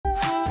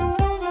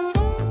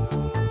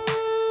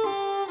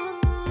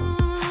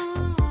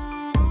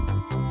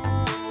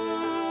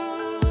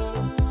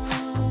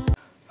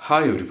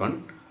Hi everyone,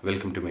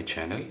 welcome to my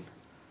channel.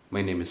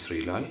 My name is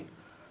Sreelal.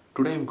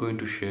 Today I am going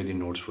to share the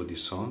notes for the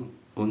song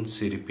Un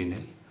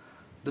Siripinil.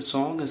 The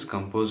song is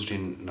composed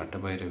in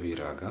Nattabhairavi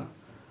Raga.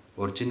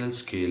 Original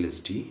scale is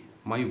D.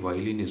 My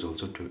violin is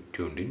also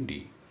tuned in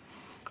D.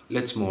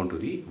 Let's move on to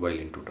the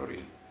violin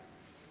tutorial.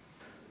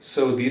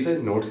 So these are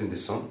the notes in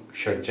this song.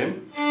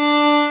 Shadjam,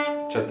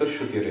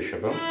 Chaturshruti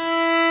Rishabham,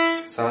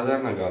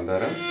 Sadharana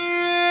Gandharam,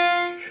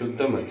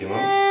 Shuddha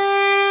Madhyamam,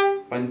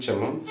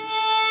 Panchamam,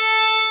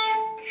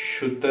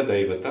 Shuddha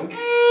Daivatam,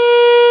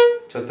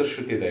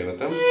 Chaturshruti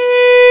Daivatam,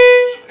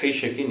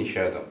 Aishaki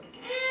Nishadam.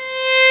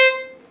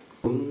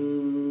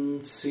 Un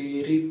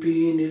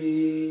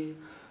Siripinil,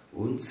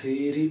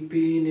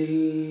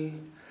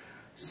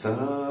 Sa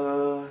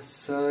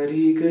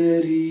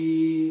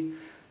Sarigari,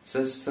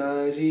 Sa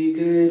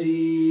Sarigari.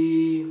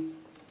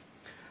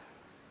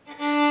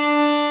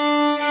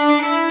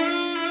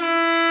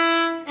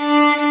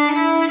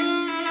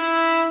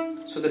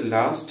 So the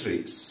last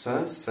re,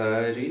 Sa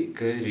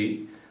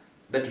Sarigari,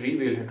 that re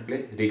we will have to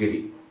play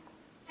rigari.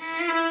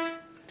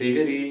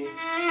 Rigari.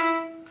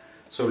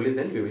 So only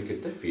then we will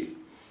get the feel.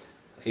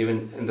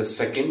 Even in the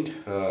second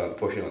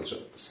portion also.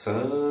 Sa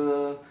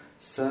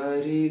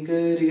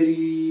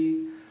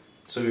Sarigari.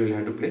 So we will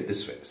have to play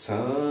this way.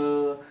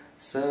 Sa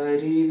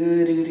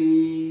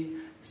Sarigari.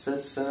 Sa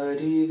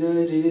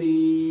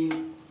Sarigari.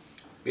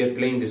 We are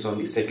playing this on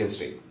the second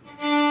string.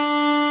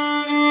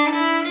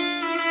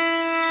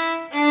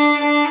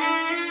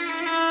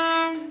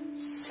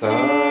 Sa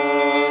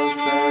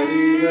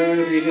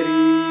Sarigari.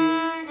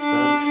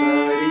 Sa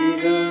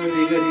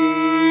Sarigari.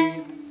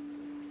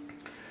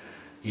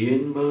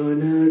 En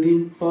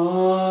manadin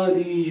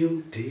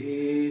paadiyum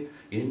the,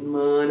 en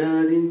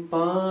manadin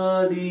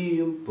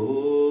paadiyum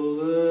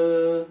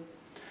poga.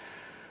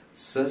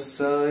 Sa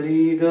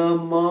sariga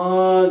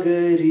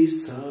magari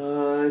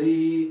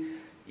sari,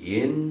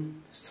 en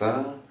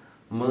sa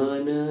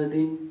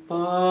manadin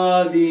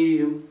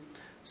paadiyum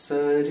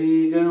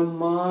sariga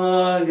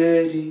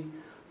magari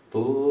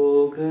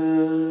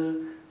poga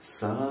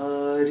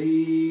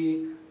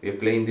sari. We are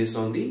playing this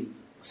on the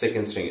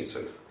second string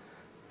itself.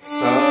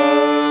 Sa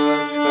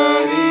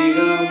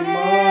Sariga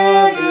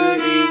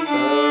Magari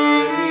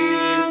Sari.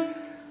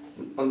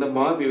 On the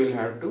ma we will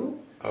have to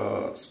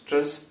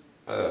stress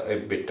a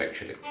bit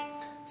actually.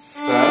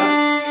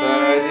 Sa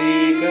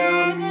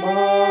Sariga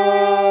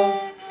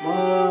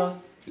ma.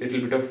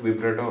 Little bit of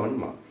vibrato on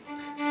ma.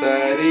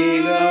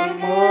 Sariga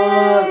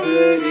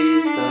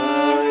Magari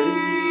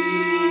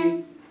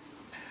Sari.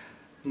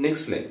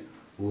 Next line.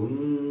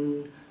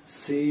 Un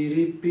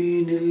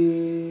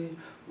Siripinil,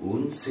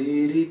 Un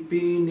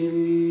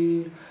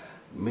Siripinil,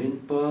 Men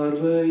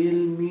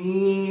Parvayil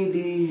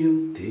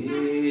Meediyum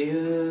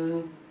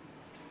Theya.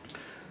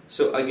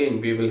 So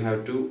again we will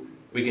have to,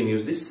 we can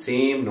use the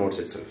same notes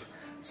itself.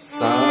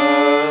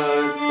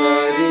 Sa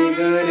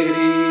Sarigari,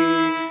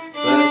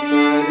 Sa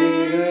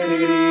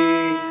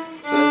Sarigari,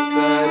 Sa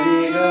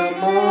Sariga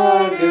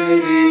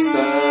Magari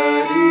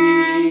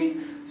Sari,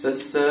 Sa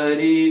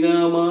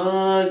Sariga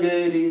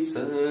Magari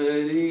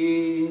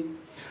Sari.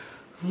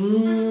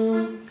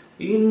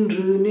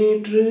 Indru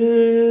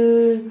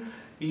netru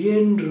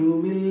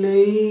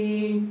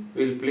endrumillai.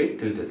 We'll play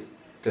till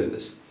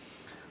this.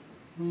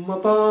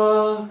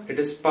 Ma-pa. It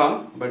is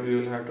pa, but we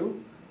will have to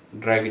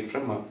drag it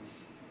from ma.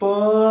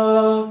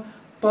 Pa,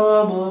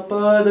 pa, ma,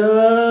 pa,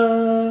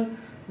 da,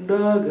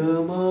 da,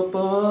 ga, ma,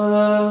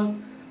 pa.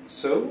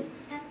 So,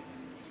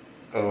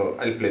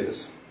 I'll play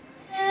this.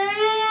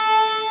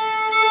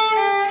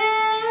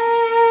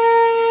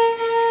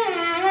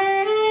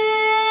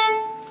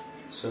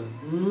 So,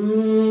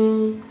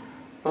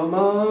 pa,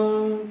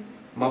 ma,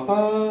 pa.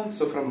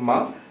 So from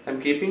ma, I'm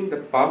keeping the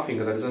pa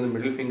finger, that is on the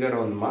middle finger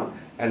on ma,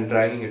 and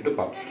dragging it to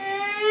pa.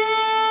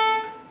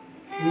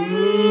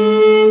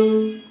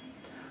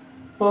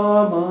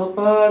 Pa, ma,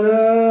 pa,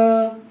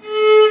 da.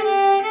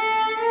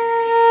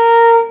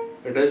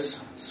 It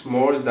is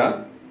small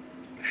da,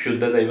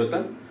 Shuddha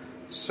Daivata.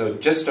 So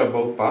just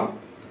above pa.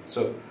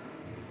 So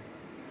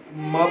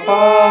ma,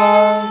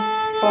 pa,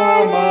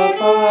 ma,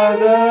 pa,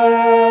 da.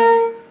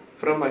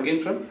 From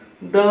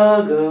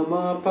da, ga,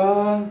 ma,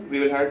 pa, we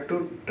will have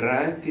to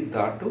drag the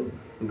da to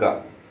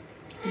ga.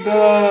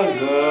 Da,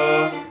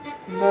 ga,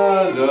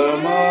 ma,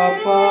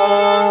 pa.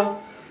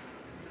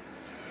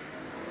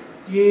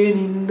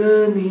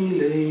 Yeninda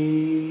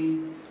nilai,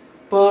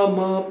 pa,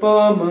 ma,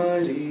 pa,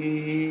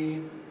 mari.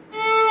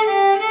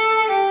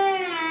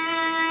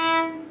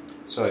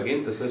 So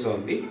again this is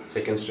on the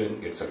second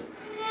string itself.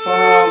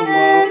 Pa,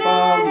 ma,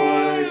 pa,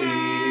 mari.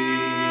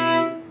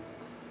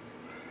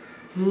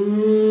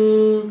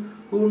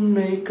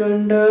 Unnai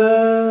kanda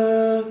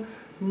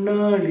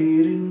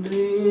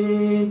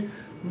naalirindren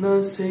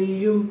na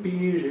seyyum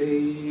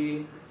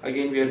pizhai.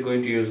 Again we are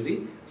going to use the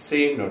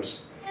same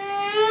notes.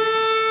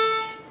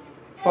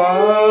 Pa,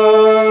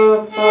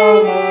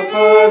 pa, ma,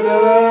 pa, da,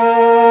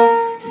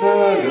 da,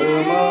 ga,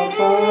 ma,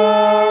 pa,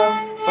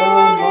 pa,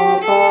 ma,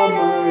 pa,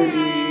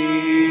 mari.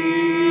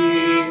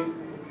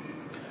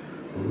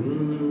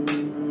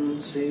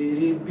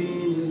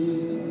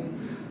 Siripinil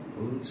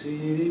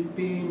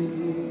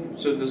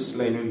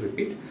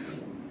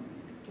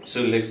So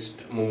let's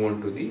move on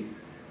to the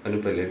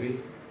Anupallavi.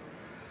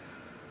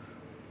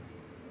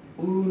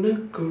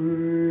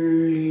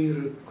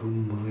 Unakkullirukkum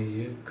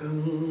mayakkam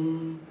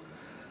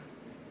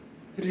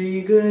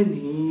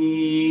rigani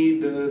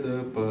dada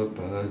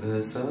papada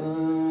sa.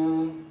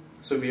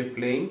 So we are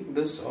playing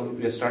this on,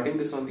 we are starting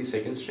this on the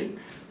second string,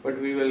 but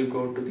we will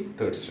go to the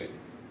third string.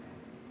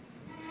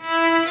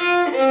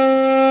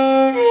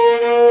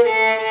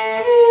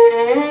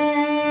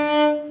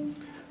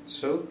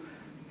 So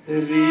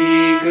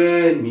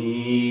rigani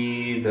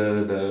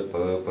dada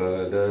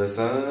papada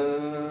sa.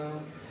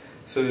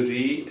 So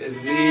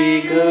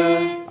riga,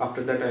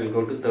 after that I will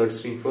go to third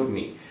string for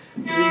ni.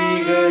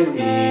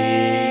 Rigani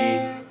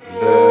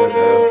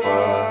dada pa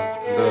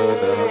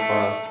dada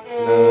pa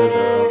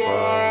dada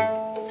pa.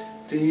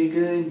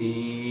 Rigani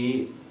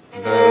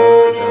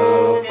dada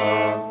pa.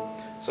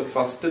 So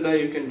first da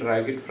you can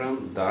drag it from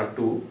da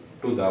to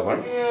da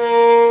one.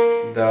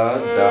 Da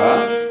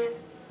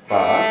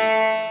pa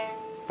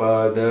pa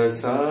da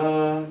sa.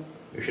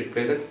 You should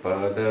play that pa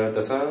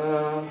da sa.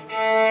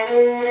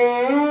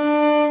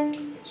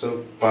 So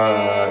pa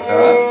da,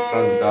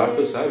 from da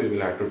to sa we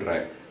will have to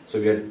drag. So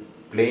we are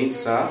playing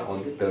sa on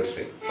the third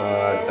string. Pa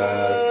da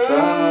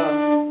sa.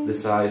 The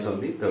sa is on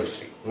the third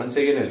string. Once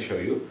again I'll show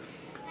you.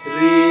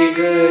 Re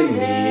ga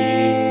ni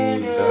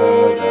da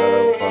da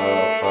pa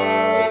pa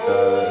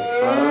da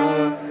sa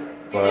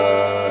pa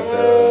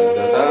da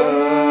sa.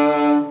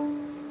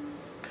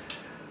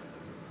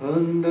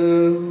 Anda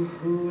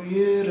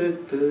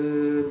uyarathu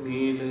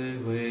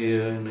nilavai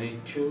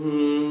anaikkum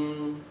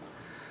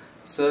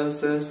sa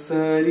sa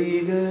sa ri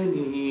ga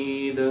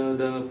ni da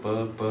da pa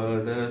pa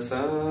da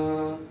sa.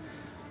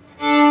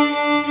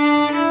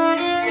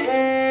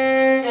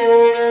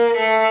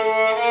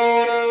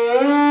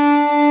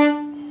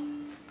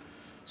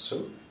 So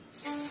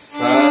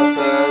sa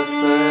sa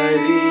sa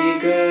ri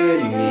ga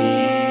ni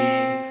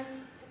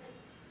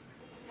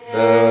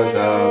da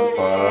da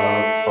pa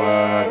pa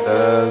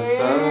da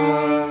sa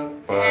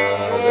pa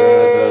da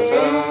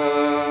sa.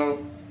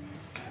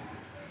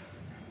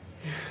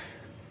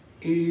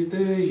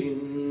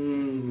 இதயின்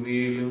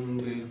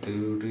விளிம்பில்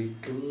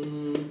துடிக்கும்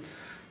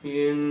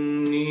என்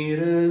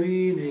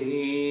இரவினை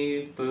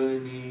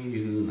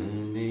பனியில்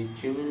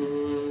நனைக்கும்.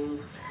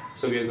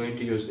 So we are going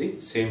to use the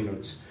same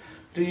notes.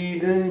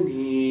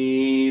 Rigani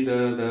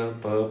dada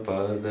pa pa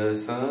da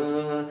sa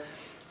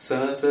sa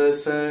sa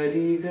sa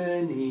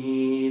rigani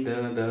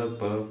dada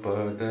pa pa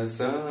da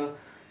sa.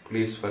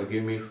 Please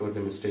forgive me for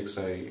the mistakes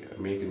I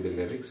make in the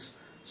lyrics.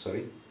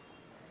 Sorry.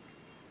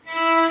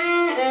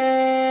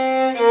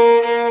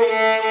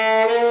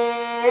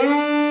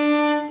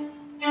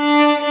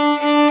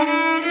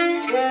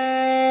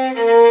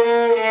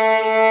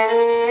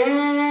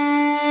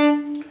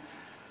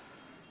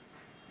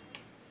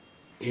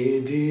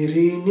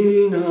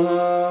 எதிரினில்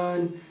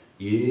நான்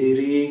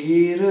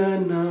எரிகிற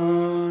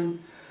நான்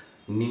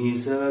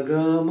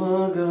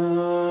நிசகமகா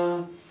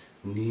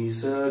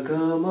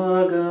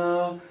நிசகமகா.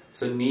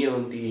 So ni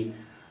on the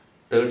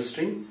third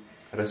string,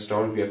 rest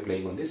all we are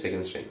playing on the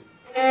second string.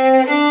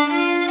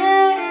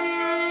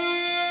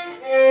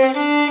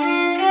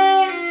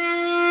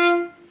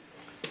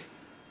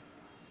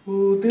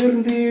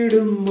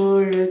 உதிர்ந்திடும்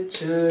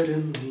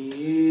மழச்சரம்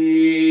நீயே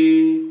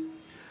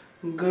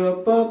ga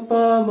pa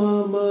pa ma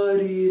ma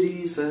ri ri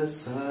sa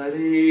sa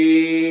re.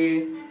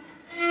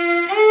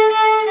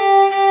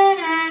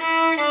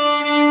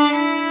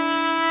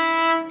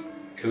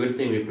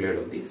 Everything we played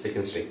on the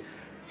second string.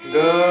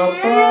 Ga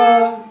pa,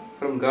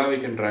 from ga we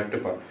can drag to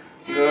pa.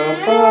 Ga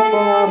pa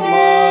pa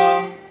ma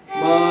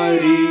ma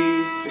ri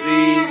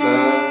ri sa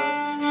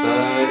sa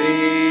re.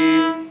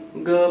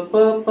 Ga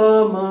pa pa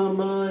ma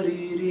ma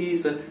ri ri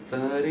sa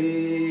sa re.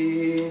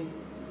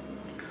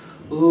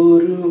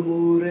 ஒரு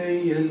முறை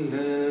அல்ல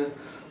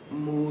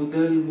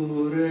முதல்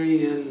முறை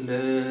அல்ல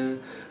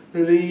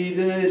ரிக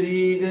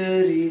ரிக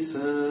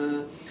Risa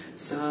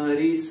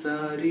sorry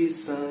sorry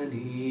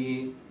Saani.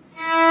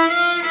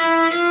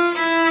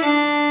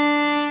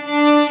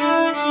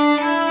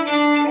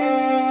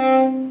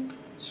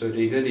 So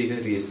riga riga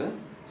risa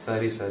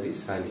sari sari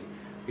sani.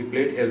 We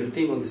played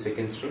everything on the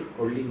second string.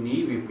 Only ni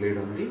we played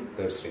on the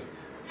third string.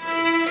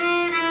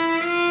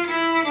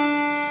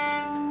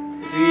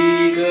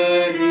 Riga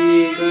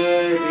riga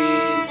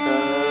risa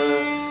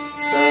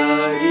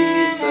sari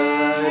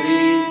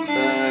sari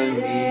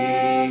sani.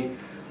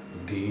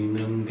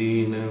 Dinam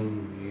dinam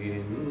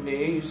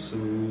ennai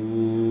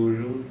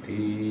soozhum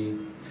thi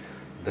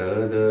da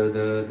da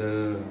da da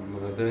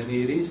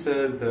madani risa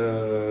da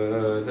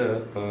da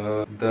pa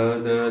da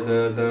da da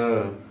da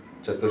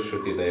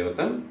Chaturshruti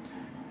Daivatam,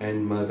 and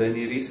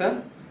madani risa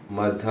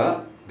madha,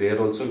 there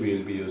also we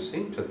will be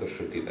using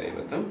Chaturshruti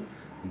Daivatam.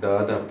 Da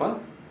da pa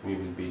we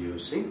will be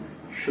using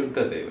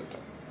Shuddha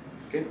Daivatam.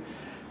 Okay.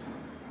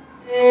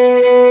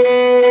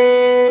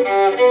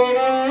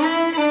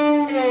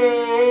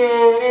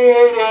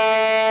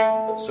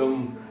 So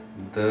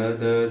da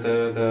da da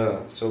da.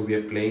 So we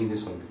are playing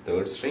this on the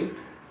third string.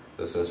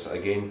 This is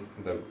again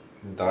the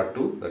da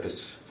 2, that is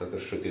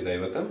Chaturshruti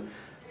Daivatam.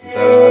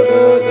 Da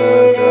da da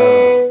da.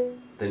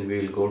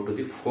 will go to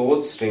the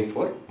 4th string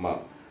for ma.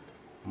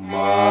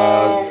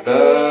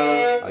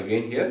 Mother.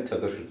 Again here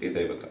Chaturshruti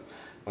Daivata.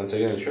 Once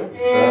again I'll show.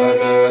 Da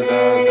da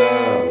da da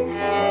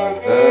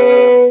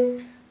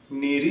mother.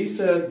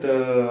 Nirisa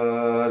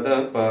da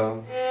da pa.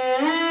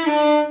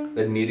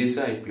 The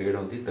nirisa I played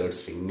on the 3rd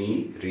string.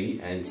 Ni, re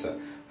and sa.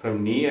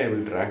 From ni I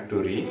will drag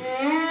to re.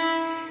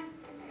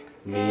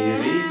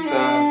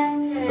 Nirisa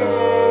da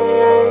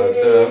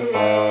da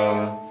pa.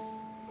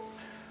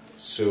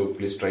 So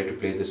please try to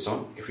play this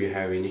song. If you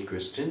have any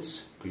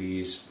questions,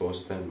 please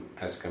post them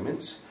as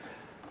comments.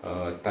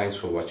 Thanks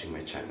for watching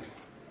my channel.